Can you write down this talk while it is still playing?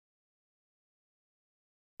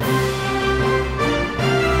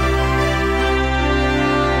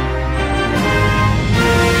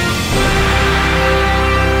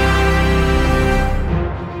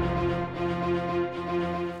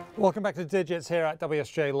Welcome back to Digits here at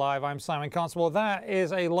WSJ Live. I'm Simon Constable. That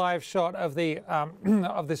is a live shot of the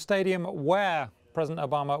stadium where President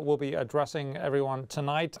Obama will be addressing everyone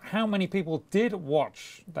tonight. How many people did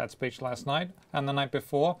watch that speech last night and the night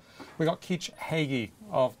before? We got Keach Hagey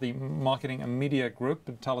of the Marketing and Media Group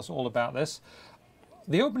to tell us all about this.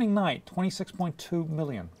 The opening night, 26.2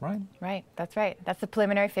 million, right? Right, that's right. That's the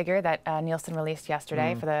preliminary figure that Nielsen released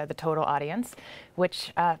yesterday for the total audience,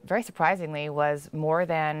 which very surprisingly was more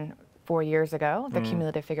than 4 years ago, the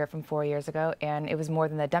cumulative figure from 4 years ago, and it was more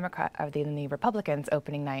than the Republicans'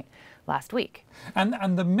 opening night last week.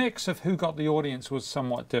 And the mix of who got the audience was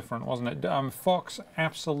somewhat different, wasn't it? Fox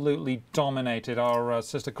absolutely dominated, our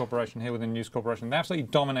sister corporation here within News Corporation. They absolutely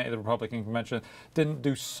dominated the Republican convention, didn't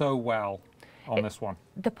do so well on this one.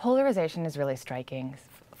 The polarization is really striking.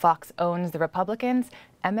 Fox owns the Republicans.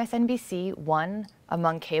 MSNBC won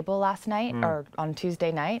among cable last night, or on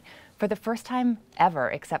Tuesday night, for the first time ever,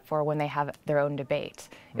 except for when they have their own debate.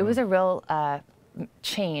 It was a real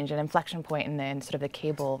change, an inflection point in sort of the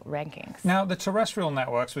cable rankings. Now, the terrestrial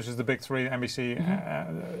networks, which is the big three, NBC,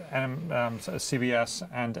 CBS,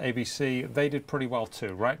 and ABC, they did pretty well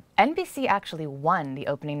too, right? NBC actually won the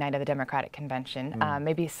opening night of the Democratic Convention.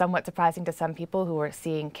 Maybe somewhat surprising to some people who were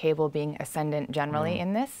seeing cable being ascendant generally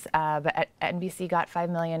in this, but NBC got 5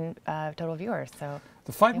 million total viewers. So.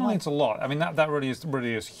 The 5 million's a lot. I mean, that really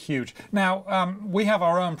is huge. Now, we have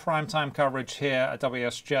our own primetime coverage here at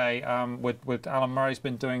WSJ. With Alan Murray's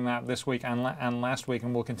been doing that this week and last week,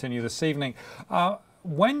 and we'll continue this evening.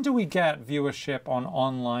 When do we get viewership on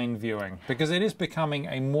online viewing? Because it is becoming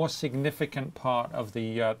a more significant part of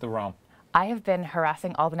the realm. I have been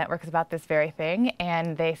harassing all the networks about this very thing,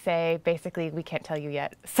 and they say, basically, we can't tell you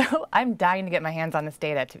yet. So I'm dying to get my hands on this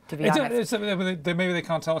data, to be honest. Maybe they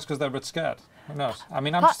can't tell us because they're a bit scared. Who knows? I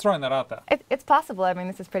mean, I'm just throwing that out there. It's possible. I mean,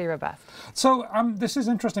 this is pretty robust. So this is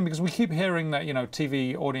interesting because we keep hearing that,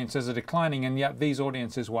 TV audiences are declining, and yet these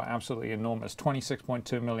audiences were absolutely enormous.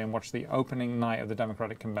 26.2 million watched the opening night of the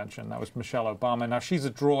Democratic Convention. That was Michelle Obama. Now, she's a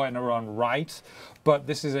draw in her own right, but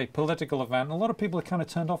this is a political event. And a lot of people are kind of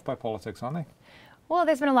turned off by politics, aren't they? Well,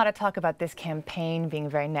 there's been a lot of talk about this campaign being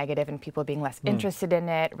very negative and people being less interested in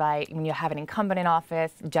it, right? When you have an incumbent in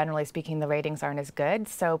office, generally speaking, the ratings aren't as good.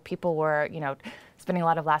 So people were, spending a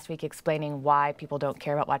lot of last week explaining why people don't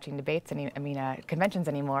care about watching debates, conventions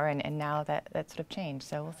anymore, and now that sort of changed.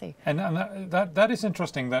 So we'll see. And that is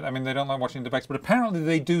interesting. That they don't like watching debates, but apparently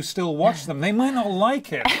they do still watch them. They might not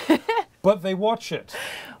like it, but they watch it.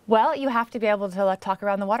 Well, you have to be able to talk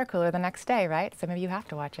around the water cooler the next day, right? So maybe you have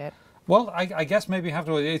to watch it. Well, I guess maybe you have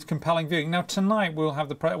to. It's compelling viewing. Now tonight we'll have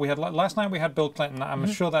last night we had Bill Clinton.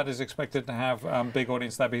 I'm sure that is expected to have big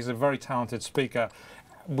audience there. But he's a very talented speaker.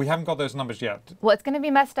 We haven't got those numbers yet. Well, it's going to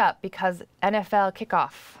be messed up because NFL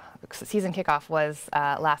season kickoff was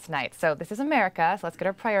last night. So this is America. So let's get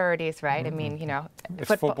our priorities right. I mean,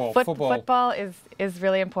 football is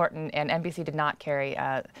really important, and NBC did not carry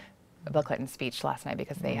Bill Clinton's speech last night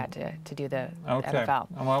because they had to do the NFL.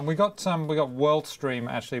 Well, we got World Stream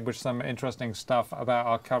actually, which is some interesting stuff about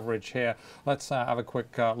our coverage here. Let's have a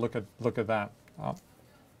quick look at that.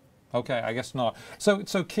 Okay, I guess not. So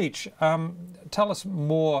Keach, tell us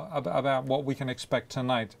more about what we can expect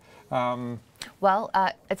tonight. Well,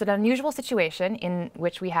 it's an unusual situation in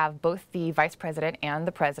which we have both the vice president and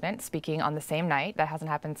the president speaking on the same night. That hasn't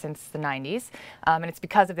happened since the 90s, and it's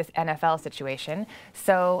because of this NFL situation.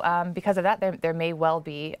 So because of that, there may well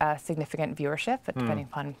be significant viewership, depending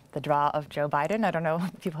upon the draw of Joe Biden. I don't know.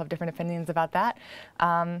 People have different opinions about that.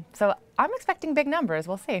 So I'm expecting big numbers.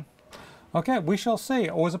 We'll see. Okay, we shall see.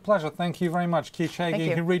 Always a pleasure. Thank you very much, Keach Hagey.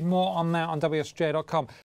 You can read more on that on WSJ.com.